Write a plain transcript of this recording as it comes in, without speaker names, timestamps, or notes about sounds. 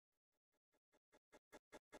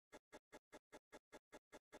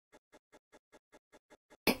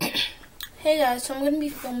Hey guys, so I'm going to be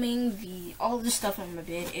filming all of the stuff on my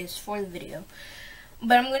vid is for the video.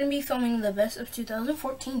 But I'm going to be filming the best of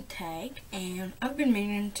 2014 tag, and I've been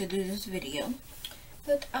meaning to do this video.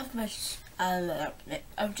 But I've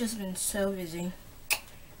just been so busy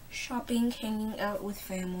shopping, hanging out with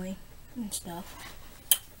family and stuff.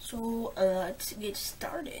 So let's get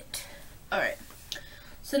started. Alright,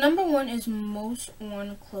 so number one is most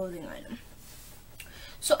worn clothing item.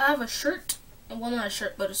 So I have a shirt, well not a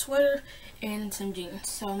shirt, but a sweater, and some jeans.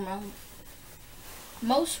 So my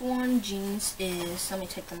most worn jeans is, let me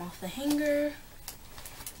take them off the hanger,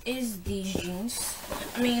 is these jeans.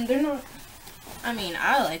 I mean, they're not,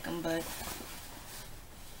 I like them, but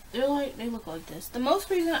they look like this. The most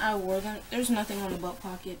reason I wore them, there's nothing on the butt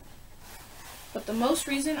pocket, but the most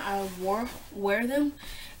reason I wear them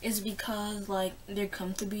is because like they're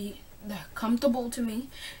comfortable to me.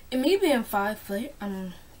 And me being 5 foot,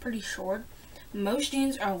 I'm pretty short. Most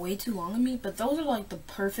jeans are way too long on me, but those are like the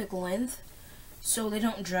perfect length, so they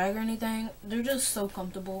don't drag or anything. They're just so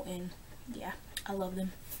comfortable, and yeah, I love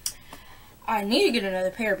them. I need to get another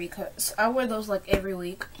pair because I wear those like every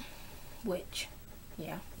week, which,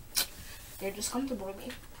 yeah, they're just comfortable to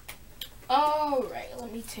me. Alright,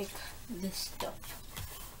 let me take this stuff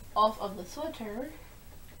off of the sweater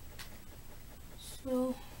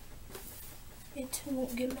so it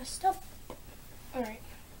won't get messed up. Alright.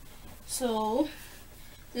 So,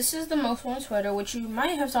 this is the most worn sweater, which you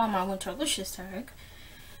might have saw on my Winterlicious tag.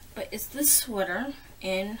 But it's this sweater,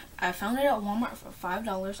 and I found it at Walmart for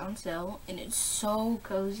 $5 on sale, and it's so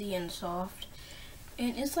cozy and soft.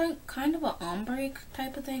 And it's like kind of an ombre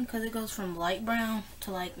type of thing, because it goes from light brown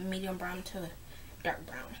to like medium brown to dark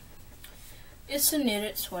brown. It's a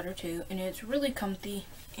knitted sweater too, and it's really comfy,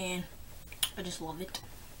 and I just love it.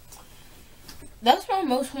 That's my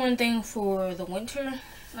most worn thing for the winter.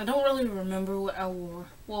 I don't really remember what I wore,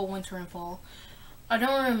 well, winter and fall. I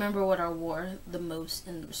don't remember what I wore the most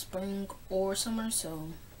in the spring or summer,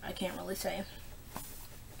 so I can't really say.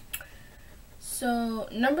 So,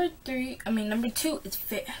 number two is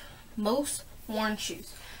most worn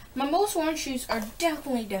shoes. My most worn shoes are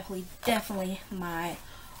definitely my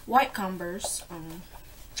white Converse.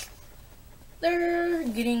 They're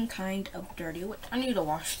getting kind of dirty. I need to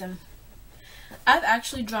wash them. I've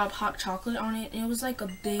actually dropped hot chocolate on it, and it was like a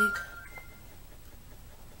big,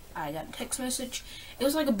 I got a text message. It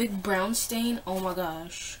was like a big brown stain. Oh my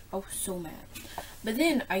gosh, I was so mad. But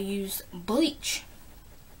then I used bleach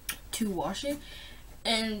to wash it.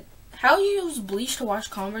 And how you use bleach to wash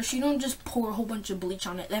Converse, you don't just pour a whole bunch of bleach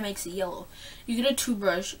on it. That makes it yellow. You get a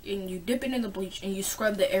toothbrush, and you dip it in the bleach, and you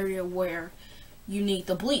scrub the area where you need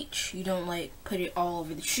the bleach. You don't like put it all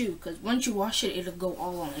over the shoe, because once you wash it, it'll go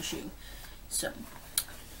all on the shoe. So,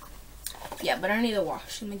 yeah, but I need to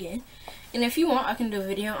wash them again. And if you want, I can do a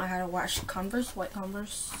video on how to wash Converse, white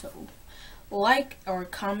Converse. So, like or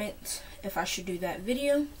comment if I should do that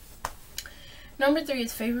video. Number 3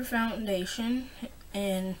 is favorite foundation.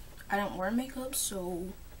 And I don't wear makeup, so.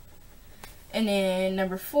 And then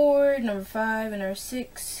number 4, number 5, and number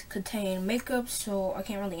 6 contain makeup, so I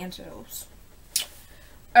can't really answer those.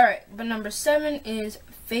 Alright, but number 7 is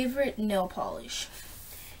favorite nail polish.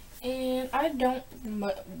 And I don't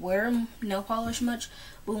wear nail polish much,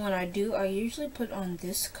 but when I do, I usually put on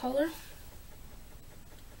this color.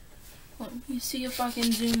 Let me see if I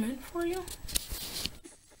can zoom in for you.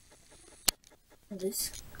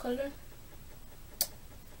 This color.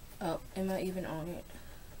 Oh, am I even on it?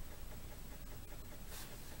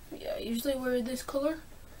 Yeah, I usually wear this color.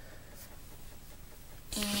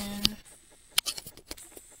 And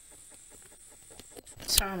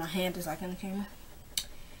sorry, my hand is like in the camera.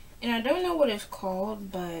 And I don't know what it's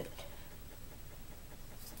called, but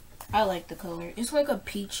I like the color. It's like a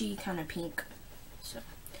peachy kind of pink. So,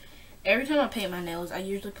 every time I paint my nails, I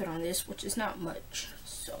usually put on this, which is not much.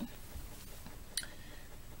 So,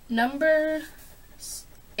 number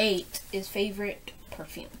 8 is favorite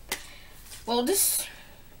perfume. Well, this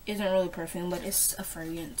isn't really perfume, but it's a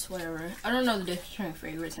fragrance, whatever. I don't know the difference between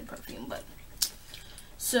fragrance and perfume, but.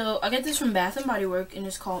 So, I got this from Bath & Body Works, and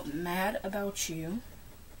it's called Mad About You.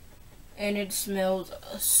 And it smells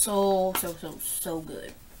so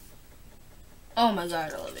good. Oh my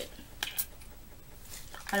god, I love it.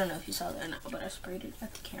 I don't know if you saw that or not, but I sprayed it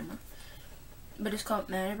at the camera. But it's called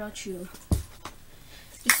Mad About You.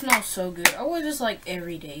 It smells so good. I wear this like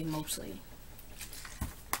every day, mostly.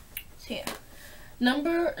 So yeah.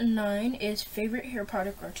 Number 9 is favorite hair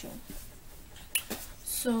product or two.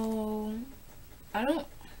 So, I don't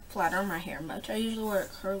flat iron my hair much. I usually wear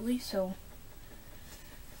it curly, so.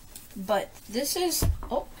 But this is,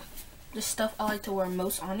 the stuff I like to wear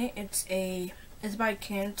most on it. It's a It's by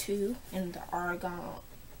Cantu and the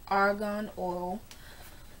argan oil.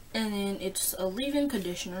 And then it's a leave-in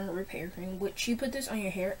conditioner repair cream, which you put this on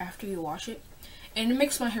your hair after you wash it. And it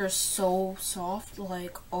makes my hair so soft,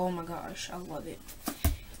 like, oh my gosh, I love it.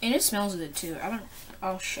 And it smells good too.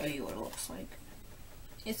 I'll show you what it looks like.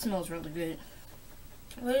 It smells really good.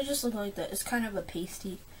 But it just looks like that. It's kind of a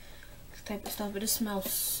pasty type of stuff, but it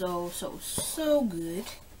smells so good.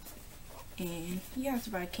 And yeah, it's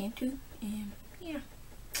by Cantu. And yeah.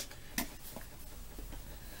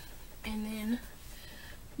 And then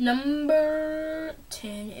number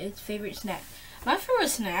 10 is favorite snack. My favorite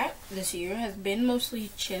snack this year has been mostly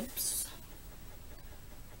chips.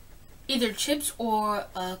 Either chips or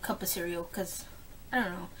a cup of cereal, because I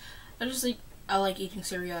don't know. I like eating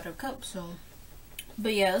cereal out of a cup, so.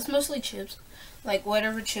 But yeah, it's mostly chips. Like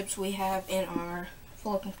whatever chips we have in our, I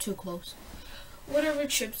feel like I'm too close. Whatever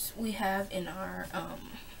chips we have in our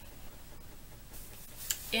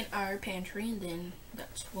pantry, and then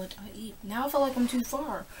that's what I eat. Now I feel like I'm too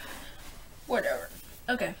far. Whatever.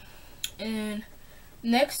 Okay. And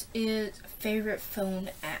next is favorite phone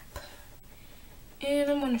app.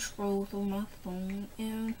 And I'm gonna scroll through my phone,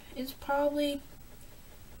 and it's probably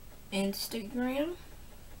Instagram.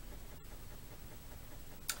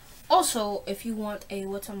 Also, if you want a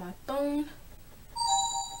what's on my phone,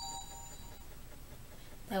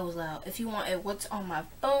 that was loud. If you want a what's on my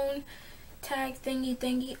phone tag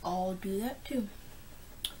thingy, I'll do that too.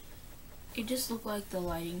 It just looked like the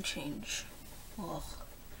lighting changed. Ugh.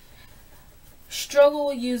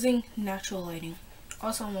 Struggle using natural lighting.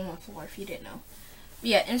 Also, I'm on my floor if you didn't know. But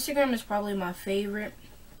yeah, Instagram is probably my favorite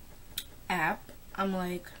app. I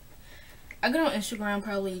go on Instagram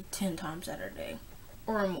probably 10 times out of a day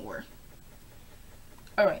or more.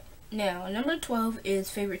 Alright, now number 12 is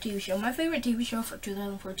favorite TV show. My favorite TV show for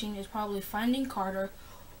 2014 is probably Finding Carter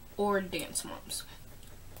or Dance Moms.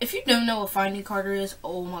 If you don't know what Finding Carter is,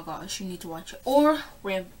 oh my gosh, you need to watch it. Or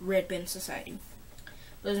Red Band Society.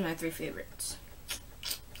 Those are my 3 favorites.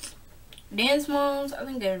 Dance Moms, I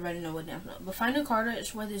think everybody knows what Dance Moms. But Finding Carter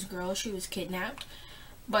is where this girl, she was kidnapped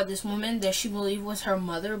by this woman that she believed was her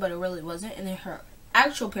mother, but it really wasn't. And then her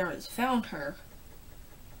actual parents found her.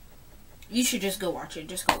 You should just go watch it.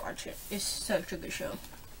 Just go watch it. It's such a good show.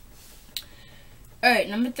 Alright,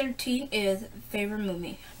 number 13 is favorite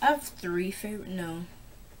movie. I have 3 favorite, no.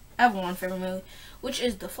 I have 1 favorite movie, which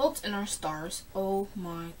is The Fault in Our Stars. Oh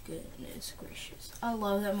my goodness gracious. I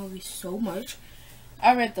love that movie so much.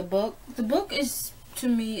 I read the book. The book is, to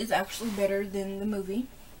me, is actually better than the movie.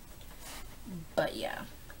 But yeah,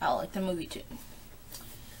 I like the movie too.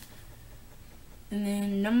 And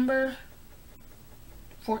then number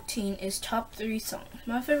 14 is top 3 songs.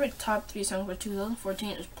 My favorite top 3 songs for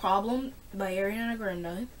 2014 is Problem by Ariana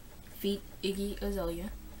Grande, feat Iggy Azalea.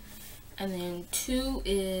 And then 2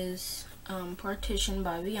 is Partition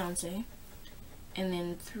by Beyonce. And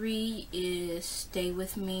then 3 is Stay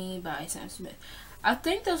With Me by Sam Smith. I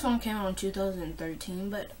think that song came out in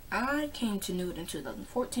 2013, but I came to know it in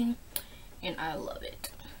 2014, and I love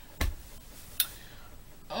it.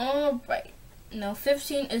 Alright, now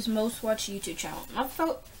 15 is most watched YouTube channel.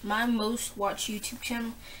 My most watched YouTube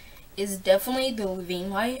channel is definitely The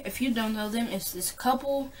Levine Life. If you don't know them, it's this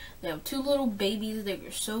couple. They have 2 little babies.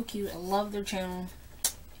 They're so cute. I love their channel.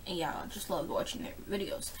 And yeah, I just love watching their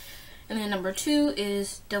videos. And then number 2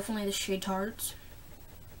 is definitely the Shade Tarts.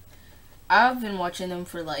 I've been watching them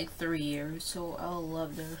for like 3 years, so I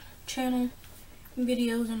love their channel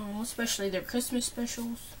videos and all, especially their Christmas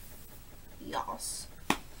specials. Yas.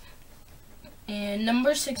 And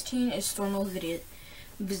number 16 is store most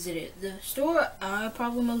visited. The store I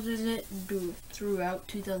probably most visited throughout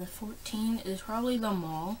 2014 is probably the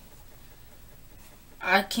mall.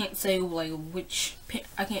 I can't say like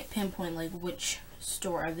I can't pinpoint like which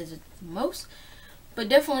store I visit the most. But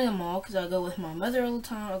definitely the mall, because I go with my mother all the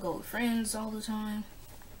time. I go with friends all the time.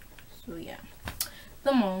 So yeah,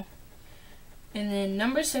 the mall. And then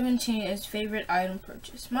number 17 is favorite item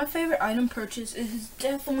purchase. My favorite item purchase is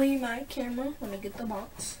definitely my camera. Let me get the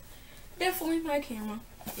box. Definitely my camera.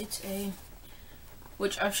 It's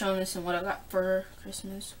which I've shown this in what I got for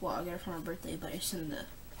Christmas. Well, I got it for my birthday, but it's in the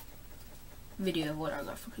video of what I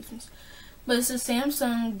got for Christmas. But it's a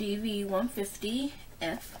Samsung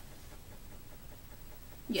DV150F.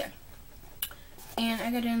 Yeah. And I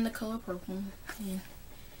got it in the color purple. And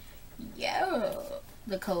yeah,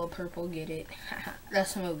 the color purple, get it.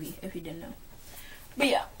 That's a movie, if you didn't know. But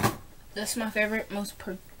yeah, that's my favorite, most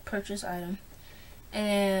purchased item.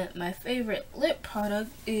 And my favorite lip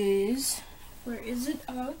product is, where is it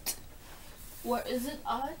at? Where is it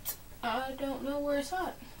at? I don't know where it's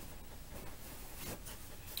at.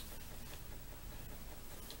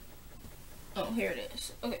 Oh, here it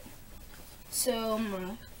is. Okay. So,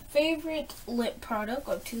 my favorite lip product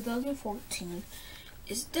of 2014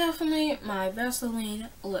 is definitely my Vaseline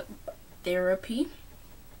Lip Therapy.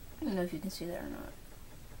 I don't know if you can see that or not.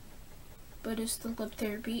 But it's the Lip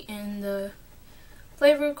Therapy in the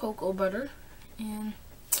flavor cocoa butter. And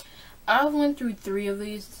I've went through 3 of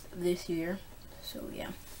these this year. So, yeah.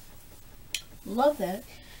 Love that.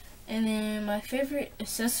 And then my favorite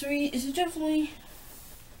accessory is definitely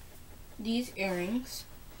these earrings,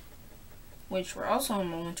 which were also on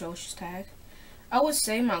my Winchell's tag. I would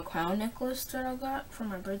say my crown necklace that I got for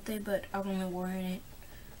my birthday, but I've only worn it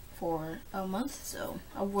for a month, so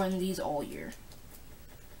I've worn these all year.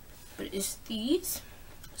 But it's these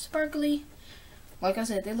sparkly. Like I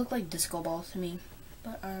said, they look like disco balls to me,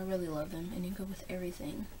 but I really love them, and they go with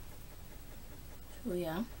everything. So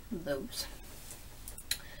yeah, those.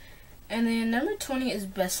 And then number 20 is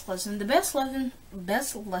best lesson. The best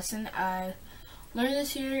lesson I learned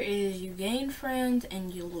this year is you gain friends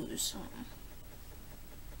and you lose some.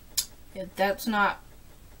 If that's not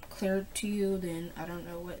clear to you, then I don't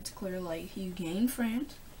know what's clear. Like, you gain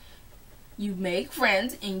friends, you make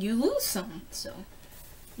friends, and you lose some. So,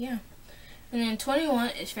 yeah. And then 21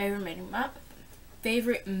 is favorite memory. My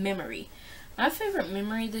favorite memory. My favorite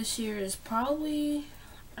memory this year is probably,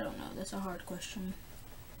 I don't know, that's a hard question.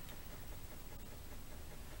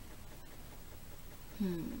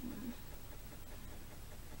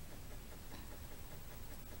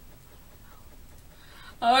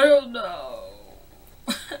 I don't know.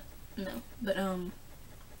 No, but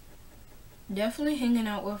definitely hanging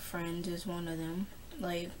out with friends is one of them.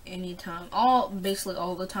 Like, anytime, basically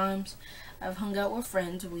all the times I've hung out with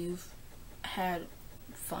friends, we've had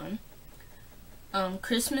fun.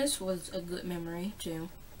 Christmas was a good memory too.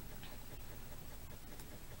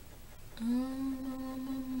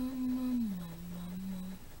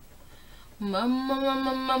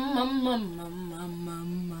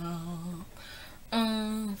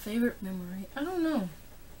 Favorite memory? I don't know.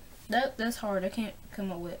 That's hard. I can't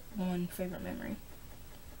come up with one favorite memory.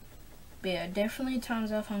 But yeah, definitely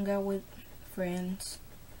times I've hung out with friends.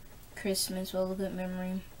 Christmas was a good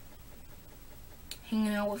memory.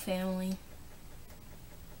 Hanging out with family.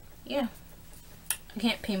 Yeah. I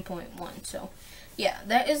can't pinpoint one, so yeah,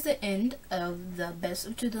 that is the end of the best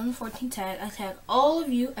of 2014 tag. I tag all of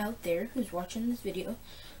you out there who's watching this video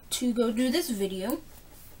to go do this video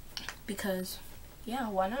because, yeah,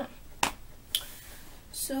 why not?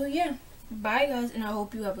 So yeah, bye guys, and I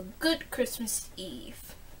hope you have a good Christmas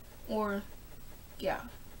Eve. Or, yeah,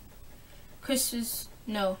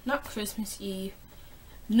 no, not Christmas Eve,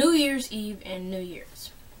 New Year's Eve and New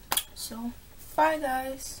Year's. So, bye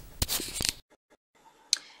guys.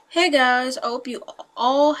 Hey guys, I hope you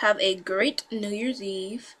all have a great New Year's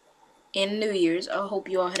Eve and New Year's. I hope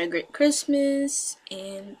you all had a great Christmas,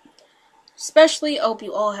 and especially I hope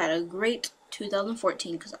you all had a great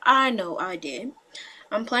 2014, because I know I did.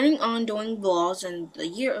 I'm planning on doing vlogs in the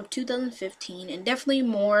year of 2015 and definitely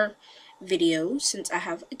more videos since I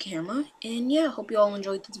have a camera. And yeah, hope you all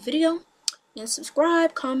enjoyed this video, and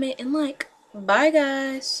subscribe, comment, and like. Bye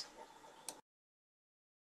guys.